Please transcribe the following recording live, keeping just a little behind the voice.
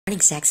Morning,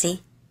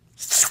 sexy.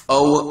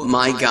 Oh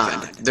my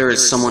god, there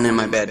is someone in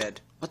my bed.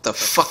 What the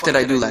fuck did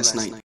I do last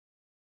night?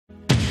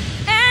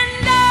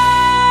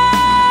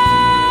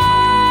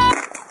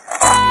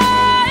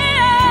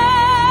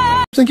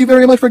 Thank you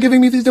very much for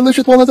giving me these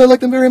delicious walnuts. I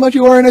like them very much.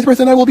 You are a nice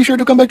person. I will be sure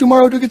to come back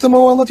tomorrow to get some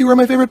more walnuts. You are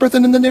my favorite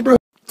person in the neighborhood.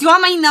 Do you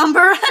want my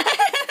number?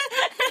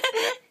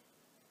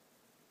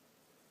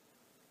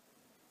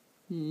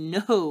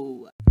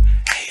 No.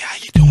 Hey, how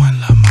you doing,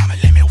 little mama?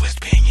 Let me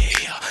whisper in your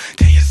ear.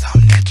 Tell you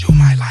something that you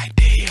might like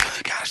to hear.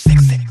 Got a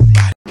sexy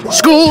body.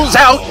 School's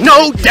out,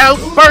 no doubt.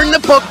 Burn the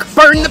book,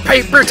 burn the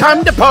paper.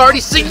 Time to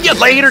party. See you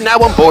later. Now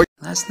I'm bored.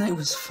 Last night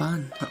was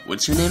fun.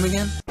 What's your name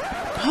again?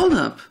 Hold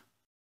up.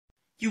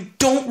 You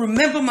don't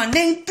remember my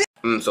name,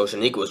 bitch? So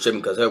Shanika was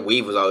tripping because her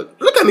weave was out.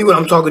 Look at me when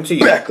I'm talking to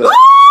you. Back up.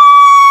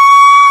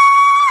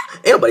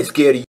 Ain't nobody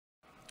scared of you.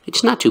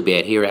 It's not too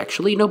bad here,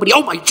 actually. Nobody.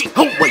 Oh my gee!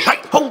 Oh wait! Hey,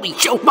 holy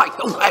show! My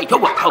oh hey!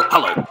 Oh,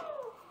 hello.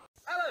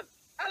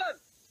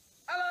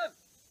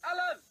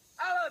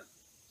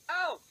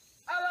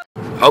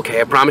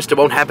 Okay, I promised it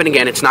won't happen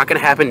again. It's not gonna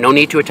happen. No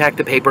need to attack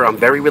the paper. I'm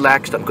very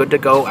relaxed. I'm good to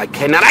go. I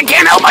can't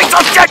help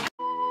myself, shit!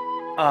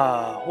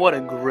 Ah, what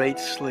a great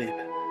sleep.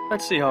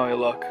 Let's see how I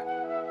look.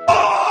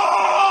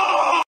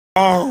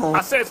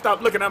 I said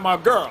stop looking at my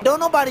girl. Don't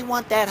nobody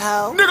want that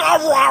hoe. Nigga,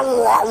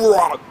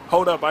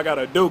 hold up, I got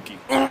a dookie.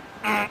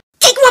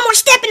 Take one more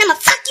step and I'ma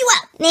fuck you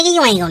up. Nigga,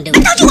 you ain't gonna do it.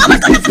 I told you I was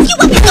gonna fuck you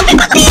up, you stupid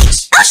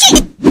bitch! Oh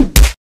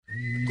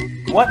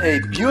shit! What a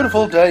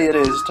beautiful day it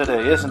is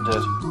today, isn't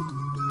it?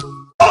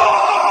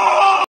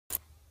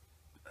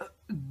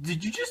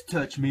 Did you just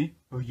touch me?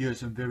 Oh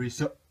yes, I'm very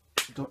sorry.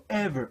 Don't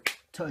ever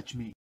touch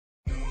me.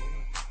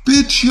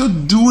 Bitch, you're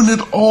doing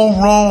it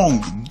all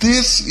wrong.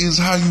 This is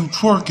how you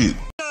twerk it.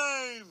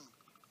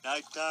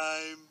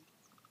 Nighttime.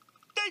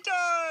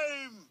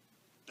 Daytime.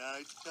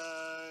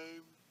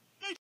 Nighttime.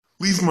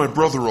 Leave my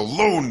brother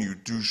alone, you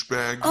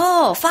douchebag.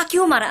 Oh, fuck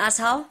you, mother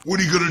asshole. What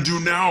are you gonna do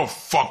now,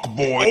 fuck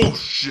boy? Oh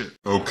shit.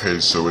 Okay,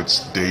 so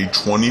it's day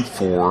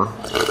 24.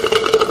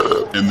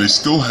 And they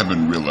still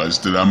haven't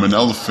realized that I'm an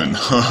elephant.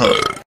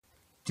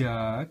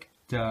 Duck,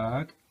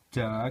 duck,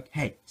 duck.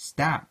 Hey,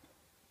 stop.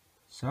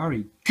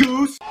 Sorry,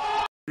 goose.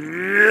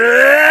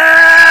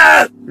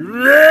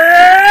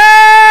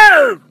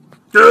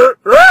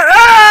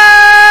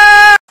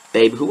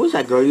 Baby, who was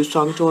that girl you was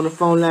talking to on the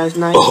phone last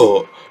night?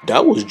 Oh,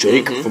 that was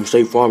Jake from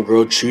State Farm,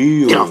 girl.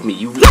 Chill. Get off me,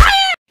 you.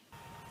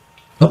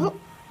 Oh,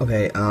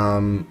 okay,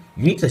 you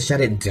need to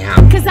shut it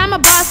down. Cause I'm a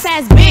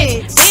boss-ass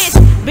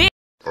bitch.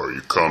 Are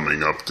you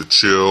coming up to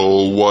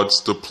chill?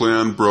 What's the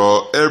plan,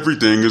 bruh?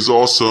 Everything is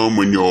awesome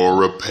when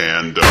you're a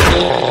panda.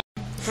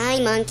 Hi,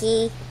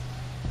 monkey.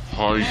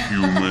 Hi,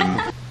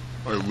 human.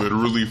 I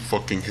literally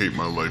fucking hate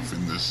my life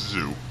in this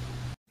zoo.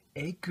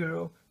 Hey,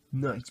 girl.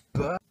 Nice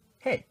butt.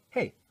 Hey,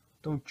 hey.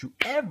 Don't you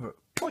ever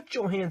put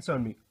your hands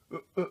on me.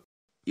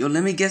 Yo,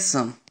 let me get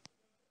some.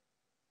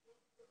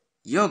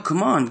 Yo,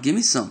 come on, give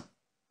me some.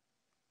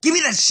 Give me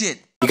that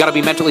shit! You gotta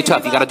be mentally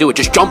tough. You gotta do it.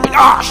 Just jump in.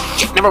 Ah,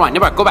 shit. Never mind.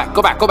 Go back.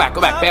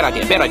 Bad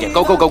idea.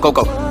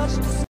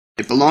 Go.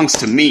 It belongs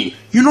to me.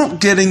 You're not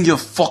getting your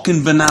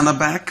fucking banana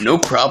back. No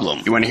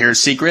problem. You wanna hear a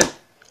secret?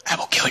 I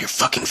will kill your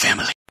fucking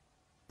family.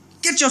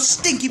 Get your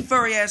stinky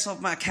furry ass off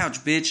my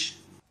couch, bitch.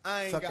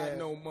 I ain't got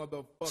no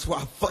motherfucker. So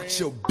I fucked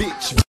your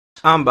bitch.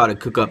 I'm about to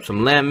cook up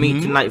some lamb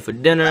meat tonight for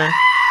dinner.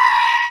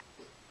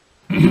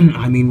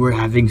 I mean, we're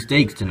having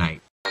steaks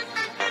tonight.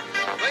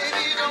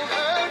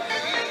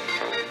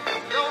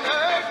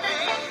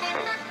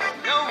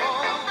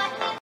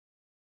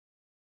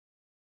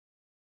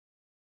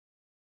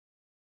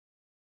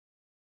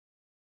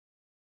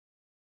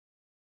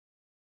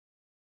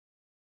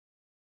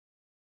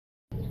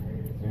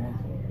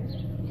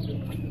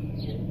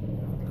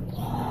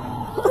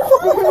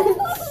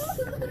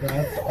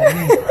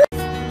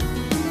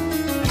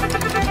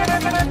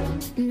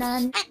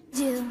 None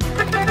you.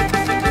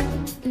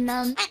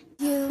 None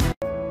you.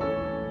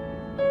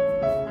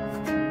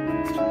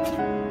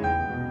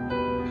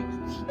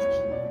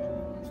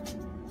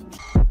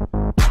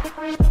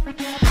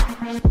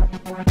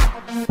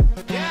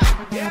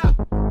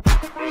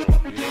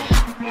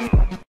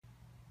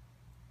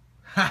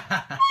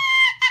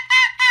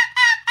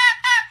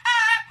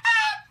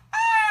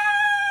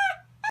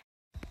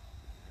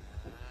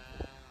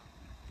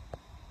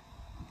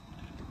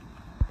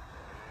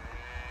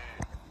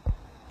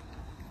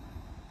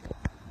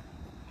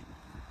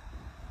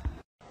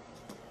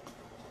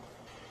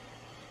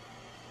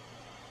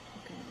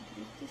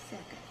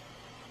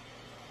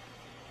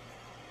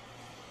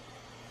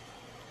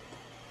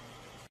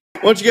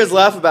 Why don't you guys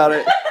laugh about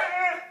it?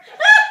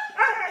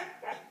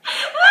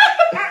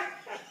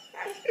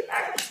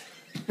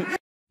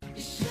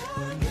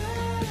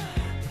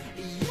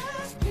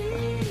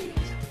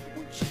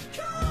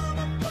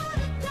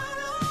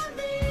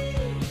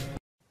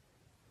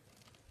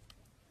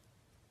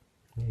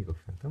 There you go,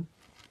 Phantom.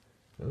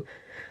 Oh.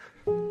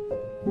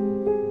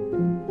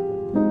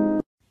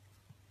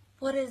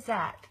 What is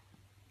that?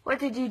 What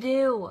did you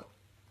do?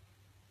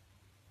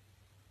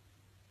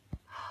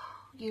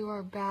 You are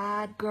a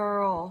bad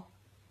girl.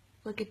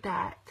 Look at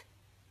that.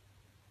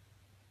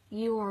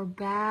 You are a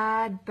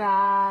bad,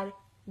 bad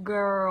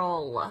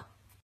girl.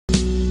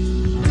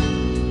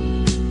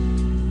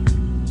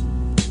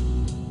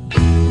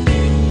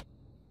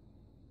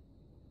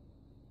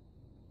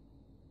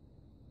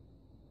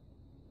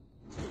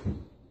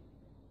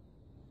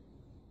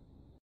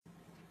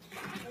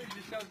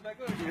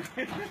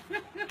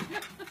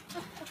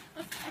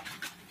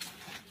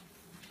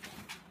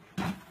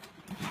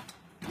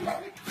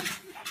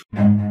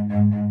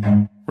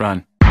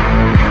 Run.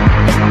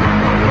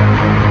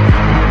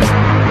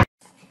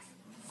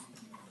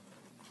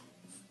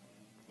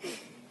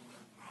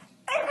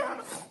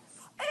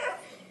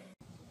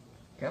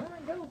 Come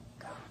on, go.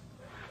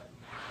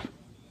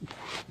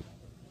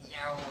 Yo,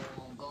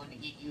 I'm going to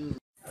get you.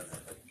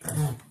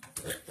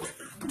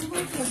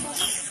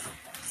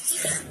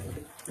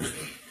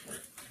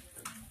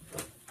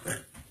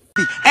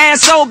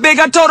 Ass so big,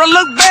 I told her,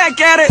 look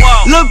back at it.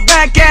 Whoa. Look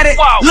back at it.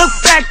 Whoa. Look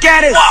back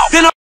at it. Whoa.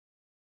 Then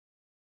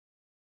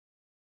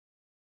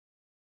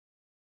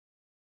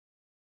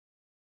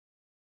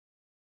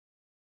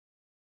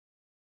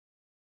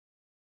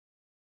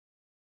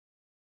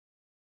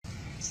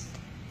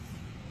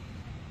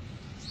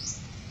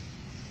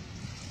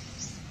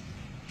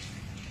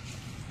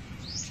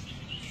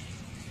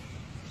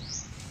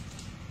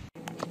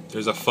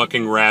There's a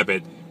fucking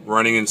rabbit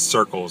running in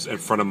circles in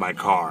front of my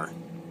car.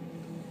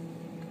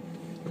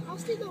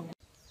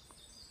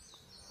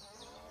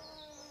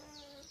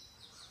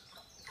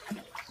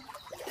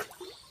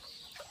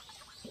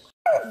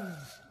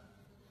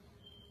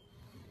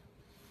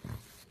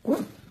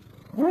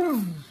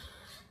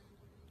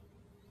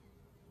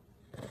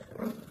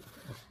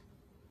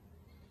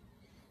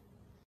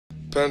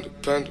 Panda,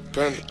 panda,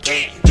 panda,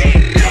 panda.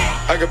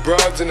 I got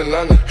broads in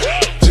Atlanta,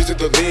 just to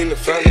the lean the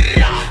family.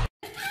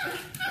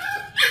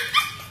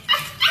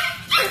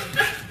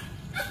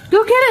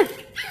 Go get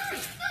it!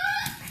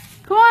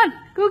 Come on,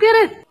 go get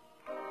it!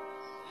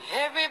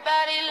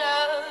 Everybody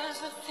loves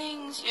the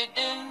things you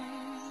do,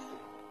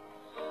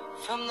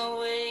 from the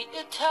way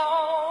you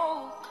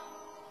talk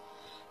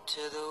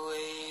to the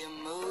way you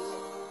move.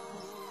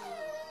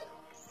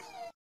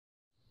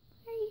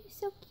 Why are you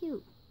so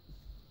cute?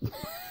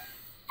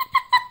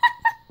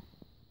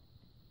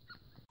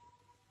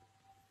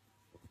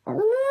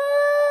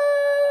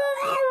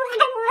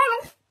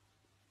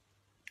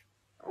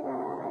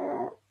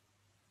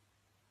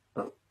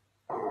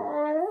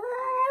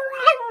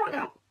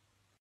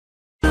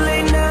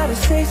 late now to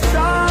say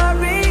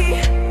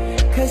sorry,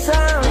 'cause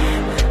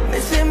I'm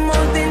missing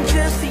more than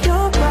just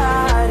your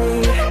body.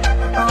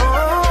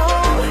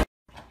 Oh.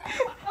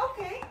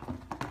 Okay.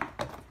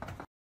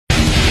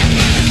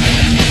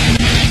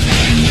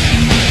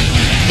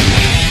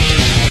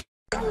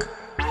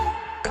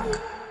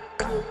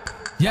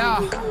 Yeah,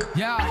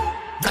 yeah,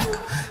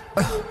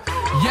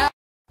 yeah.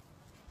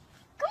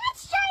 Come on,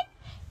 Stripe!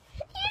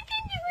 You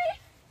can do it!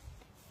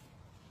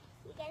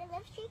 You got a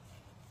left streak?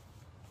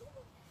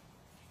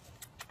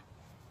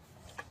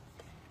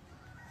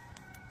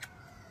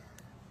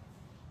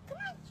 Come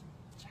on,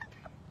 jump!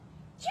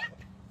 Jump!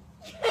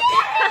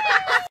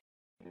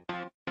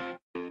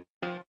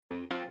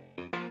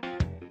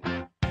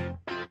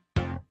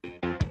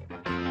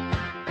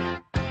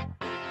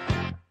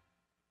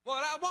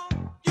 What I want,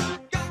 you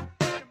got,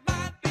 it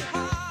might be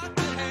hard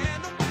to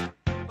handle,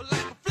 but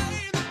like a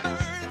flame that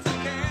burns a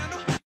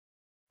candle.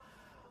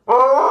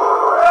 Oh.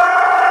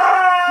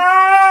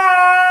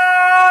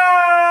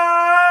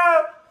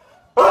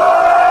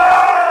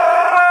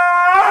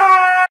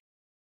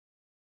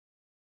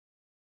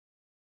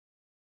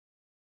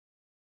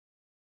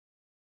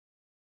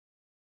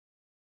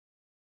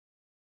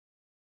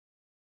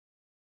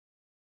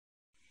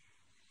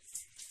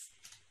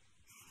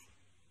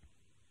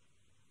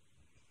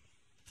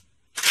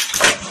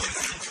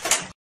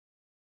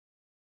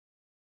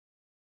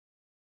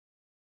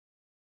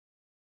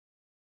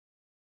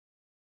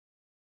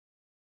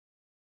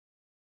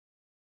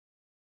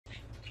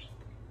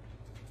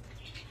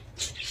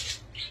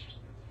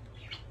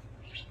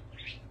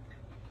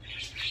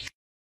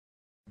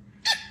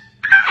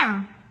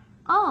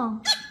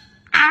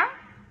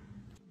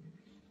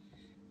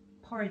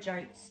 Horror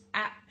jokes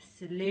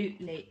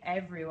absolutely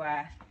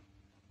everywhere.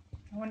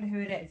 I wonder who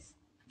it is.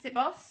 Is it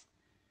Boss?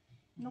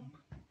 Nope.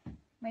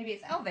 Maybe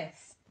it's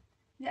Elvis.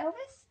 Is it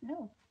Elvis?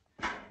 No.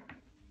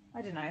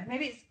 I don't know.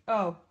 Maybe it's...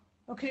 Oh,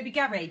 could it be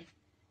Gary?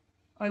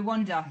 I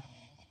wonder.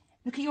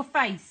 Look at your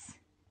face.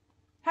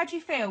 How do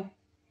you feel?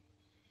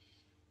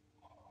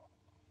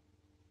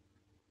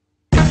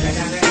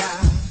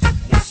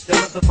 It's the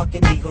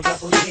motherfucking Eagle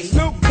Double G.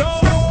 Snoop Dogg.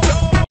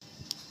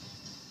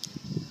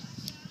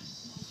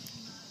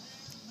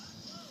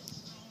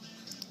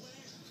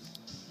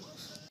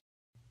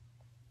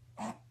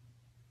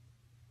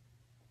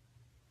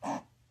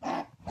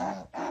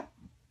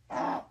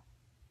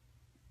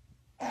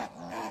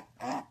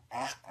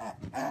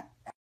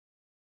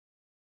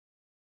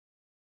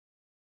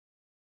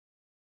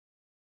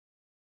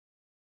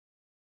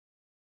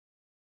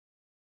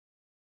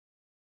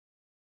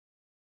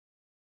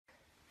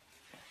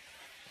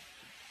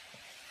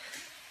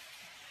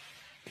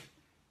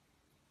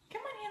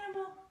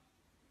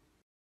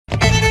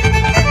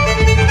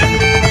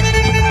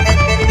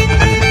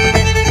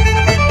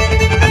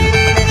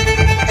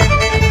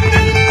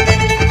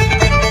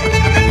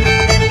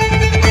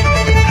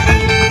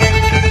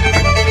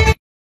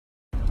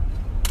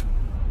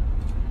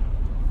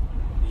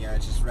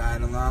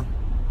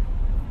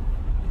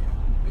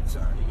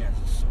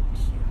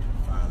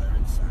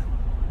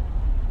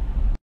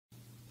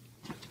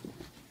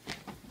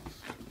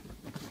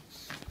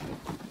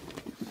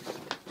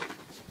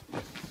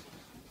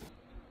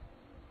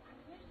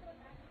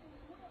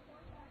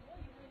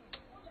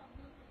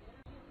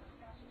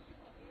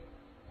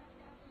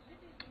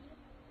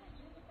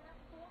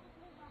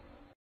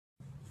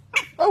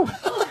 Oh!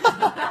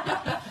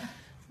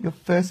 Your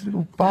first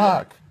little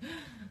bark.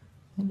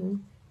 Hello.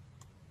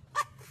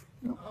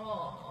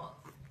 Oh.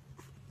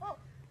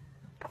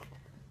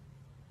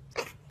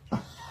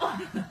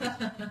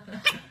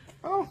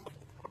 Oh.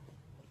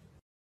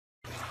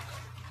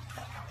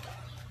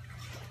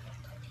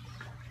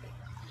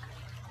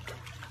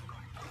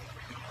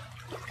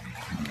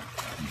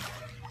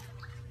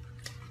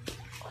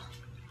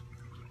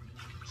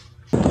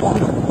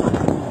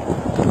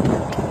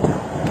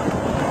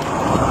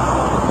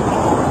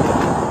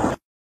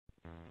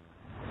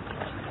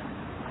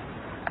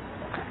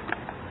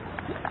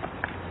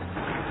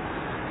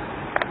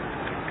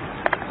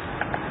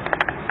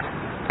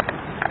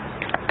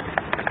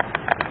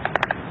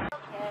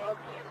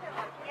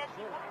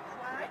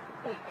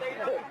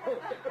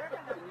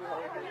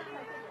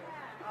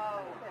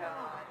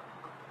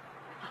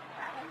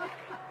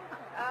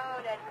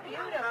 Oh, that's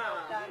beautiful,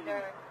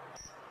 Thunder.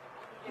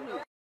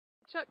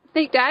 Chuck,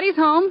 think Daddy's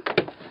home.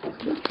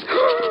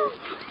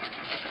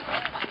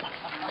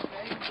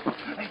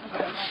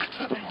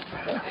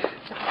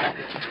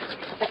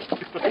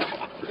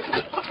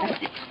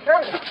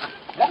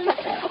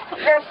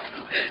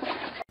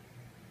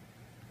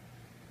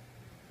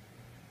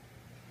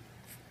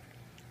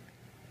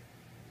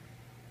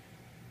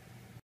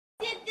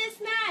 Did this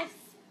mess?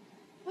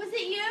 Was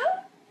it you?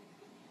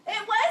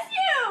 It was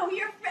you.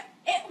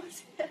 It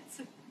was.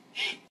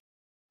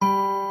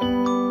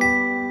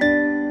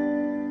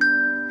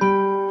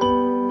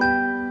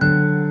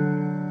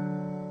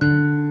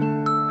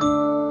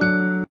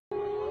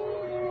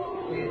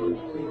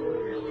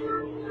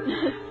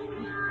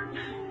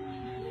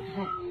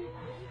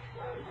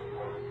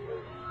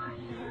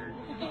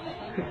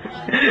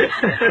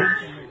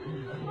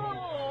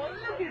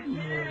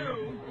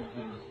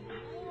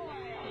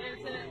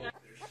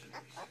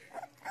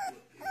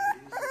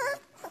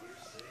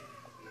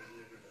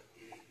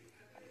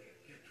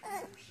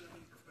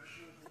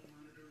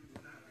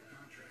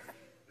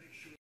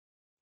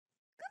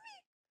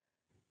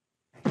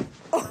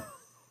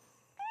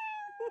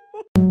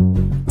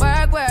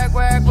 Work, work,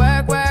 work,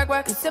 work, work,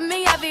 work. You see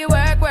me heavy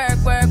work, work,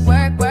 work,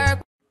 work, work.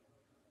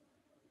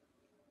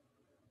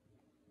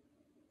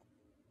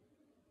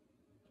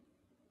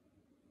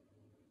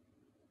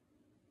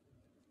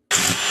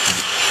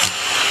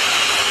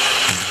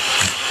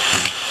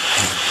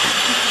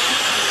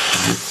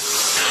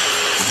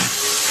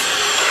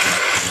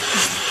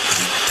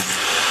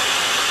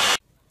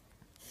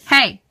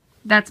 Hey,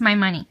 that's my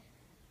money.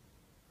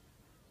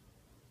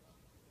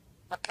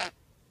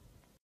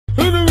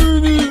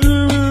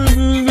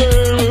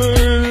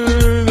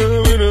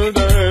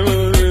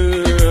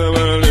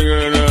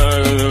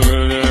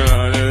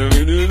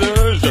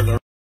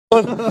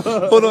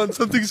 Hold on,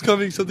 something's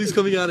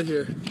coming out of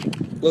here.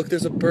 Look,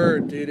 there's a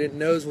bird, dude. It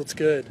knows what's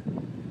good.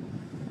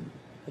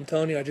 I'm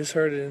telling you, I just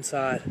heard it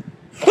inside.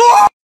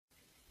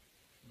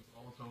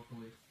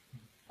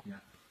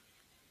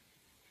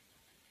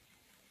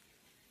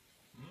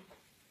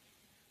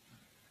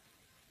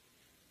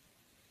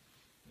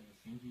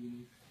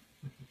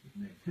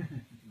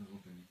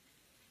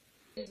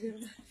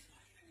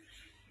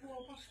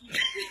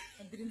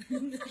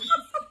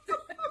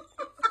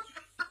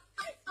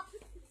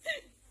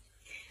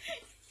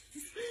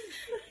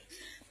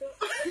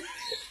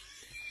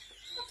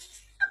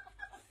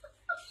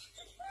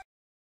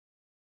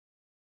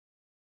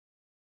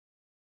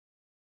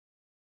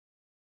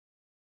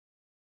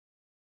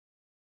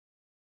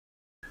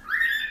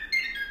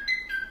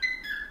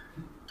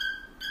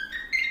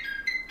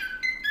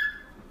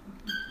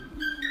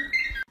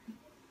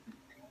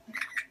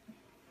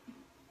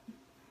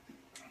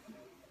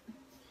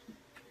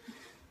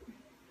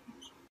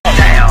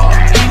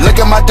 Look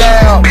at my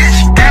down.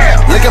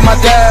 Look at my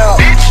down.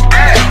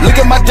 Look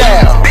at my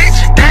down.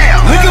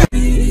 Look at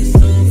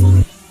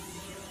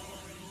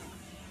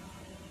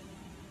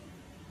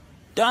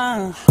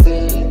Down.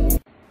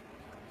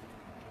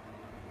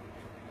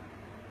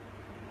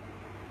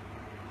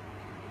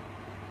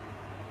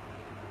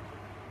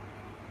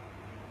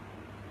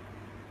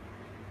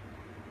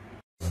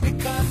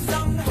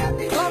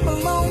 Clap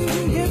along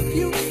if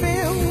you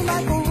feel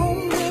like a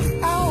room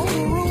without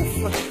a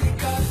roof.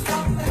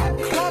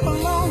 Clap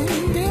along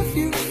if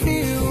you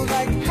feel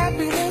like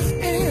happiness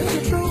is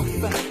the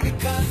truth.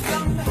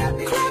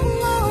 Clap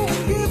along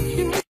if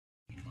you.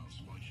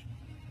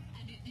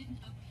 And it didn't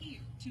appear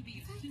to be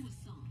a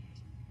suicide.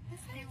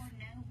 There were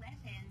no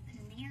weapons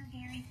near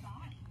Gary's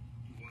body.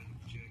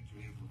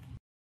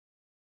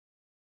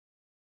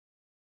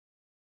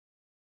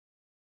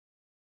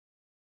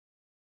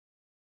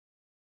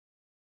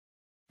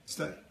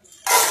 Stay.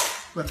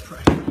 Let's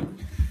pray.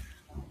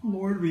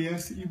 Lord, we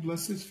ask that you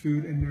bless this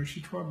food and nourish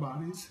it to our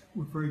bodies.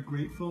 We're very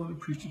grateful and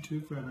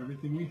appreciative for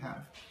everything we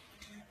have.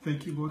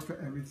 Thank you, Lord, for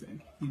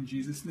everything. In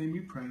Jesus' name we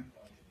pray.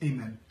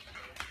 Amen.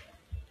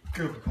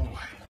 Good boy.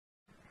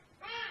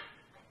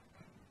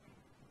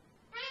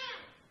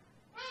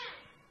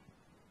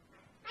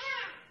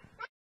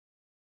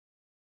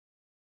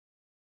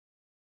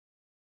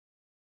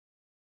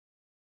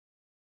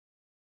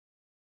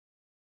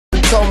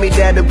 told me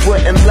that it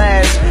wouldn't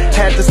last.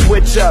 Had to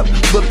switch up,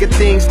 look at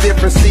things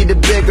different, see the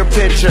bigger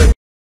picture.